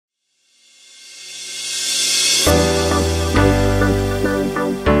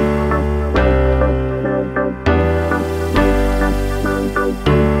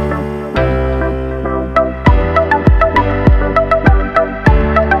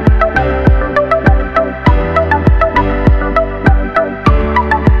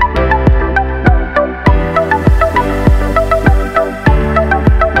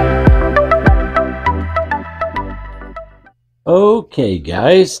Okay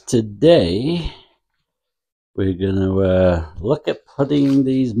guys, today we're going to look at putting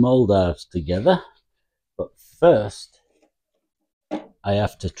these mold arts together, but first I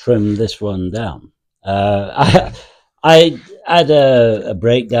have to trim this one down. I had a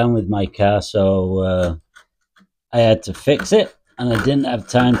breakdown with my car, so I had to fix it, and I didn't have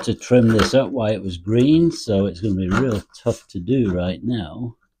time to trim this up while it was green, so it's going to be real tough to do right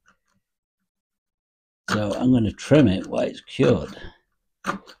now. So I'm going to trim it while it's cured.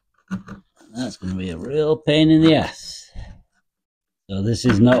 That's going to be a real pain in the ass. So this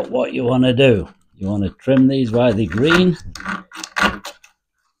is not what you want to do. You want to trim these while they're green.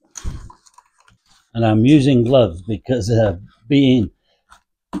 And I'm using gloves because being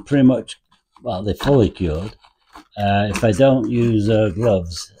pretty much, well, they're fully cured. If I don't use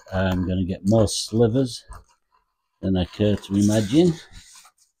gloves, I'm going to get more slivers than I care to imagine.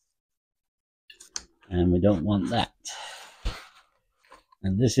 And we don't want that.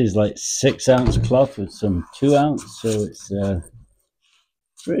 And this is like 6 ounce cloth with some 2 ounce, so it's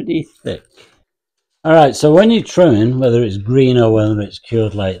pretty thick. Alright, so when you're trimming, whether it's green or whether it's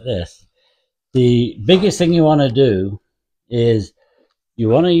cured like this, the biggest thing you want to do is you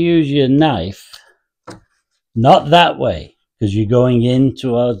want to use your knife not that way, because you're going in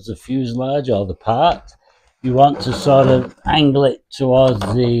towards the fuselage or the part. You want to sort of angle it towards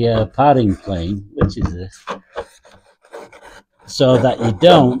the parting plane, which is this, so that you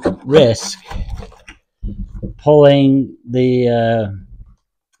don't risk pulling the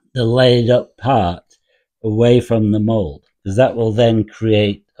laid up part away from the mold, because that will then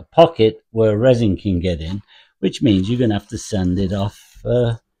create a pocket where resin can get in, which means you're going to have to sand it off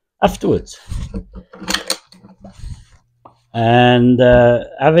afterwards. And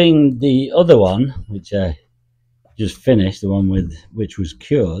having the other one, which I just finished, the one with which was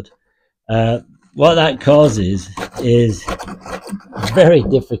cured, what that causes is very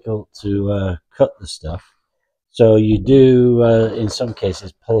difficult to cut the stuff. So you do, in some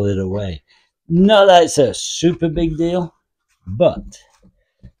cases, pull it away. Not that it's a super big deal, but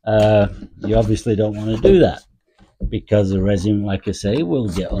you obviously don't want to do that, because the resin, like I say, will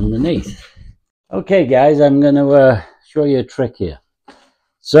get underneath. Okay guys, I'm going to show you a trick here.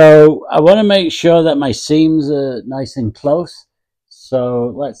 So I want to make sure that my seams are nice and close.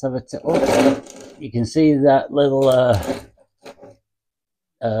 So let's have a oh, you can see that little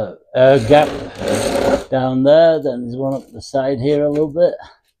air gap down there. Then there's one up the side here a little bit.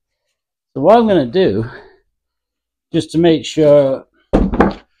 So what I'm going to do, just to make sure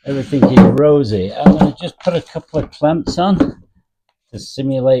everything is rosy, I'm going to just put a couple of clamps on to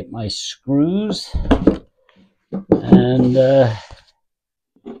simulate my screws, and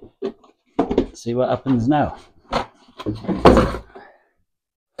see what happens now.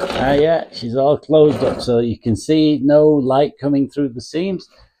 Yeah, she's all closed up, so you can see no light coming through the seams,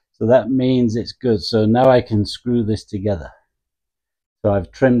 so that means it's good. So now I can screw this together. So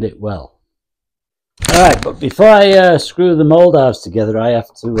I've trimmed it well. Alright, but before I screw the mold halves together, I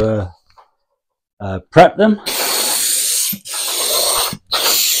have to prep them.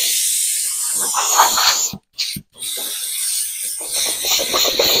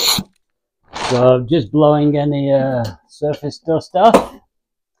 So I'm just blowing any surface dust off.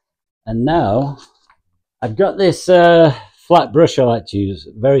 And now I've got this flat brush I like to use,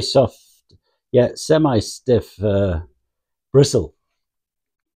 very soft yet semi-stiff bristle.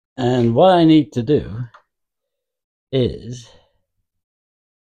 And what I need to do is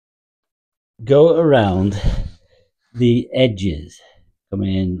go around the edges,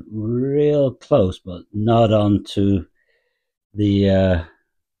 coming in real close, but not onto the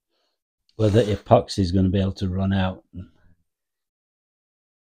where the epoxy is going to be able to run out and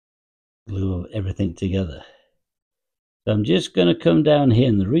glue everything together. So I'm just going to come down here,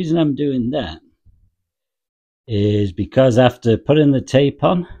 and the reason I'm doing that is because after putting the tape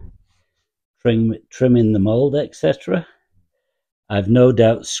on, trimming the mold, etc., I've no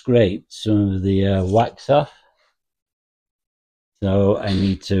doubt scraped some of the wax off. So I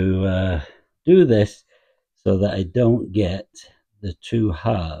need to do this so that I don't get the two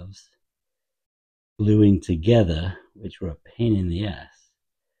halves gluing together, which were a pain in the ass.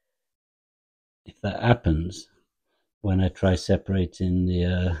 If that happens when I try separating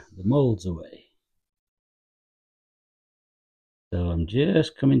the molds away. So I'm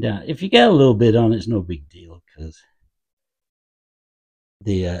just coming down. If you get a little bit on, it's no big deal, because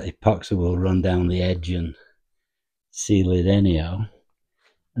the epoxy will run down the edge and seal it anyhow.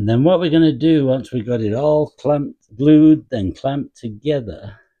 And then what we're going to do, once we've got it all glued, then clamped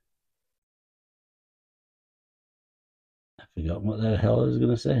together. I forgot what the hell I was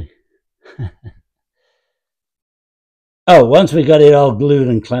going to say. Oh, once we got it all glued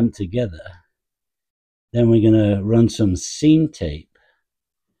and clamped together, then we're going to run some seam tape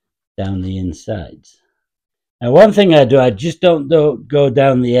down the insides. Now, one thing I do, I just don't go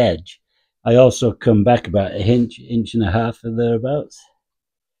down the edge. I also come back about an inch and a half or thereabouts,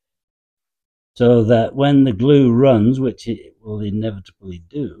 so that when the glue runs, which it will inevitably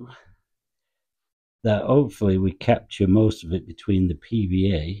do, that hopefully we capture most of it between the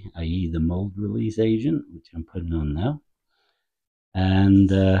PVA, i.e. the mold release agent, which I'm putting on now, and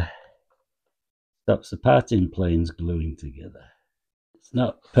stops the parting planes gluing together. It's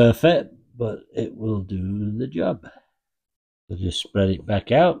not perfect, but it will do the job. So just spread it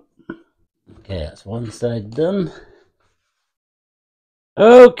back out. Okay, that's one side done.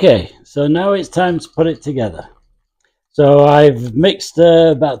 Okay, so now it's time to put it together. So I've mixed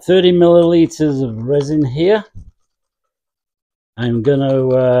about 30 milliliters of resin here. I'm going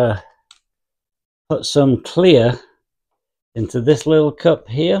to put some clear into this little cup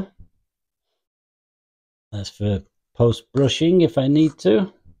here. That's for post brushing if I need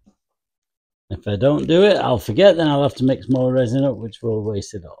to. If I don't do it, I'll forget, then I'll have to mix more resin up, which will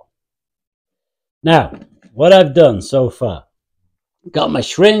waste it all. Now, what I've done so far, got my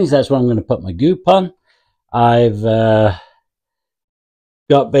syringe, that's what I'm going to put my goop on. I've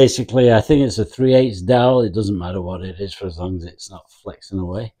got basically, I think it's a 3/8 dowel. It doesn't matter what it is for as long as it's not flexing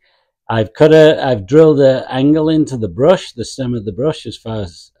away. I've drilled an angle into the brush, the stem of the brush, as far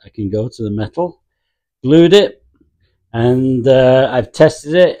as I can go to the metal. Glued it, and I've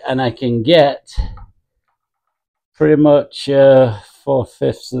tested it, and I can get pretty much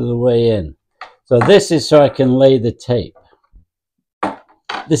 4/5 of the way in. So this is so I can lay the tape.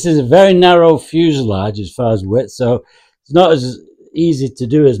 This is a very narrow fuselage as far as width, so it's not as easy to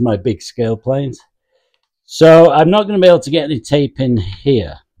do as my big scale planes. So I'm not going to be able to get any tape in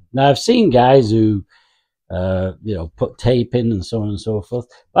here. Now I've seen guys who you know, put tape in and so on and so forth.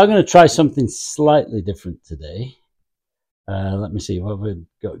 But I'm going to try something slightly different today. Let me see what we've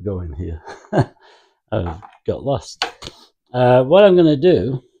got going here. I've got lost. What I'm going to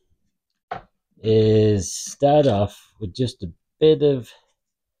do is start off with just a bit of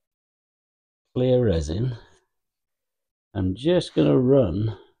clear resin. I'm just going to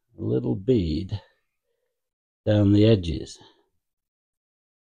run a little bead down the edges.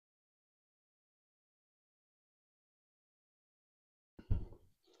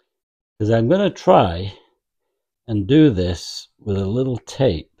 Because I'm going to try and do this with a little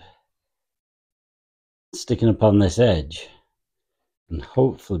tape sticking upon this edge and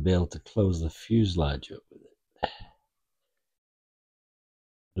hopefully be able to close the fuselage up with it.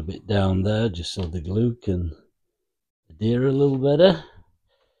 Put a bit down there just so the glue can adhere a little better.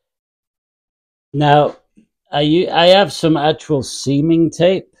 Now, I have some actual seaming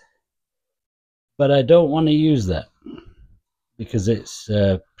tape, but I don't want to use that because it's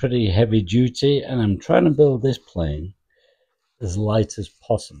pretty heavy duty, and I'm trying to build this plane as light as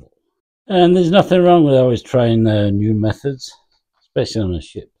possible. And there's nothing wrong with always trying new methods, especially on a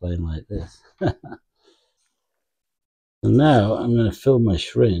ship plane like this. So now I'm going to fill my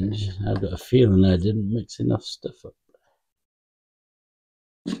syringe. I've got a feeling I didn't mix enough stuff up.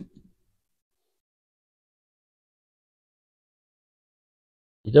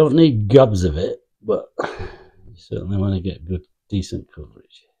 You don't need gobs of it, but you certainly want to get good, decent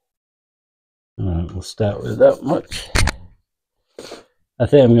coverage. Alright, we'll start with that much. I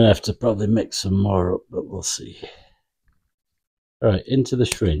think I'm going to have to probably mix some more up, but we'll see. Alright, into the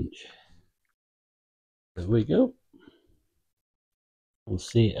syringe. There we go. We'll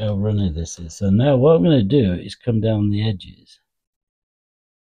see how runny this is. So now what I'm going to do is come down the edges.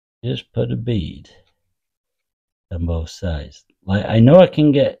 Just put a bead on both sides. Like, I know I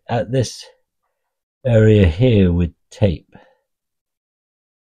can get at this area here with tape.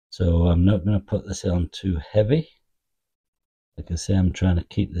 So I'm not going to put this on too heavy. Like I say, I'm trying to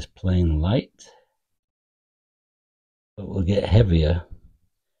keep this plane light. But we'll get heavier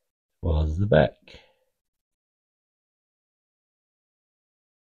towards the back.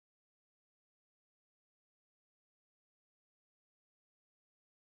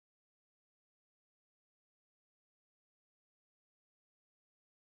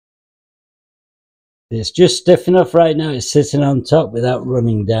 It's just stiff enough right now. It's sitting on top without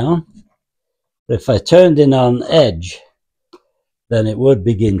running down. But if I turned in on edge, then it would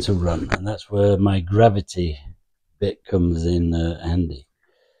begin to run. And that's where my gravity bit comes in handy.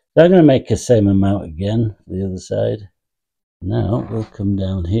 So I'm going to make the same amount again for the other side. Now we'll come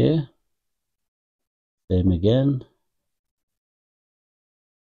down here. Same again.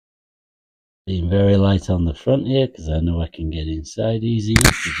 Being very light on the front here because I know I can get inside easy with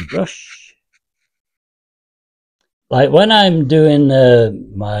the brush. Like when I'm doing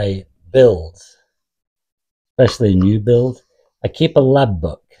my builds, especially new build, I keep a lab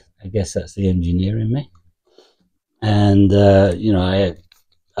book. I guess that's the engineer in me. And, you know, I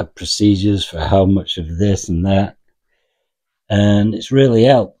have procedures for how much of this and that. And it's really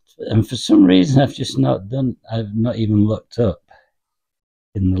helped. And for some reason, I've just not done, I've not even looked up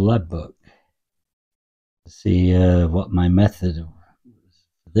in the lab book to see what my method of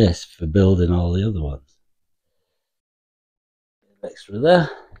this for building all the other ones. Extra there.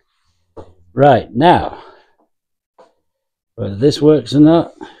 Right, now, whether this works or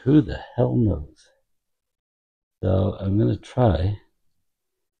not, who the hell knows? So I'm going to try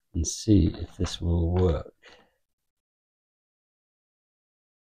and see if this will work.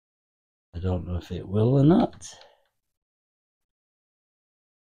 I don't know if it will or not.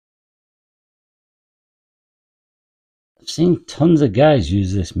 I've seen tons of guys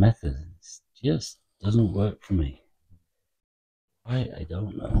use this method. It just doesn't work for me. Why? I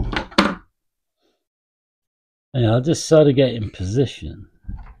don't know. And I'll just sort of get in position.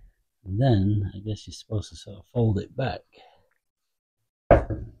 And then I guess you're supposed to sort of fold it back. I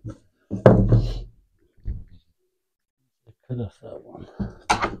cut off that one.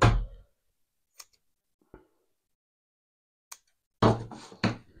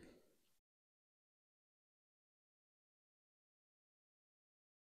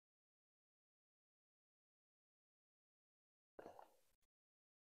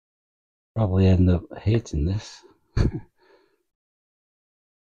 Probably end up hating this.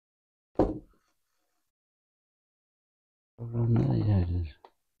 Around there, yeah, it is.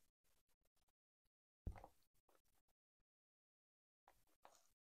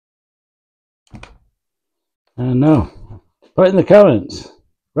 I don't know. Put in the comments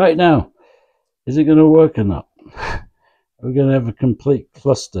right now. Is it going to work or not? Are we going to have a complete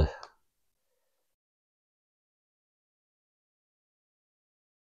cluster?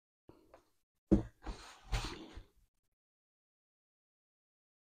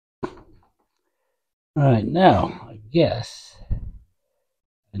 Alright, now I guess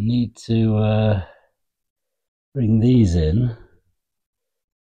I need to bring these in.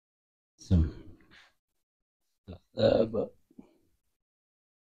 Some stuff there, but I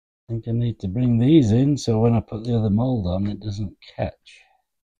think I need to bring these in so when I put the other mold on it doesn't catch.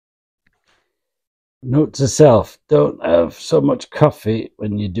 Note to self, don't have so much coffee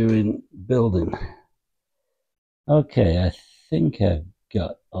when you're doing building. Okay, I think I've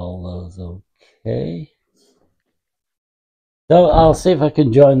got all those okay. So I'll see if I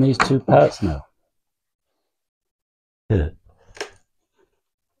can join these two parts now.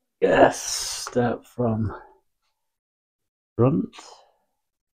 Yes, start from front.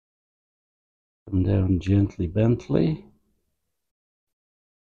 Come down gently, Bentley.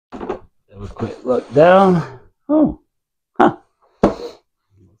 Have a quick look down. Oh, huh. Looks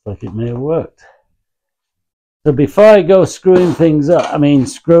like it may have worked. So before I go screwing things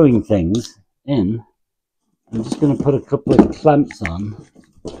in, I'm just going to put a couple of clamps on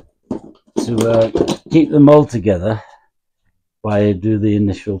to keep them all together while I do the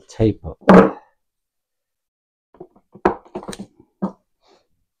initial tape up.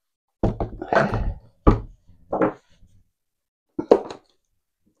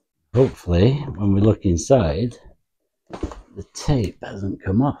 Hopefully, when we look inside, the tape hasn't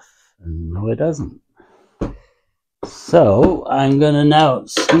come off. And no, it hasn't. So I'm going to now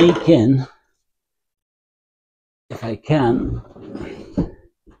sneak in, if I can,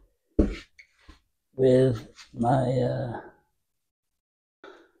 with my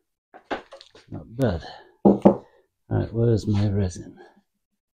not bad. Alright, where's my resin?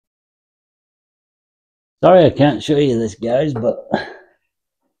 Sorry I can't show you this, guys, but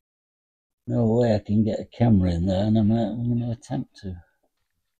no way I can get a camera in there, and I'm going to attempt to.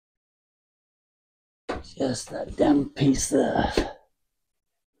 Just that damn piece there.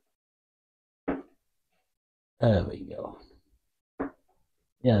 There we go.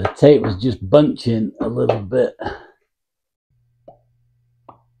 Yeah, the tape was just bunching a little bit.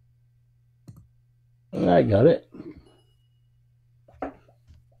 I got it.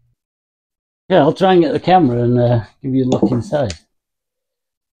 Yeah, I'll try and get the camera and give you a look inside.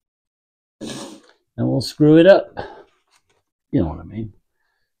 And we'll screw it up. You know what I mean.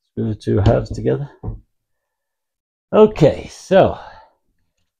 Screw the two halves together. Okay, so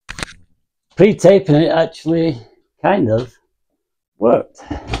pre-taping it actually kind of worked.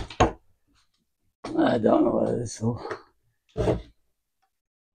 I don't know whether this will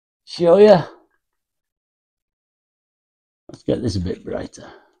show you. Let's get this a bit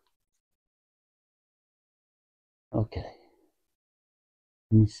brighter. Okay.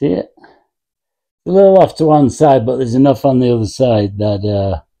 Can you see it? a little off to one side, but there's enough on the other side that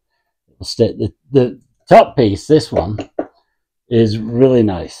will stick. The top piece, this one, is really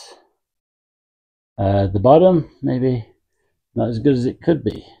nice. The bottom, maybe not as good as it could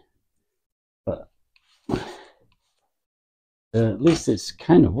be, but at least it's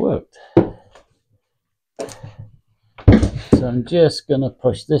kind of worked. So I'm just going to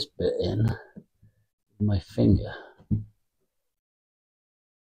push this bit in with my finger.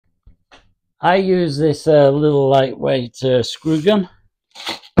 I use this little lightweight screw gun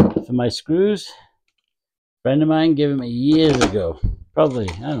for my screws. A friend of mine gave it me years ago, probably,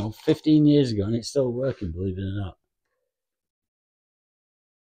 I don't know, 15 years ago, and it's still working, believe it or not.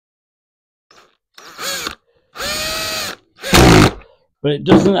 But it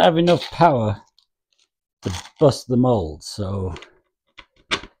doesn't have enough power to bust the mold, so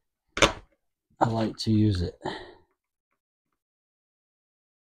I like to use it.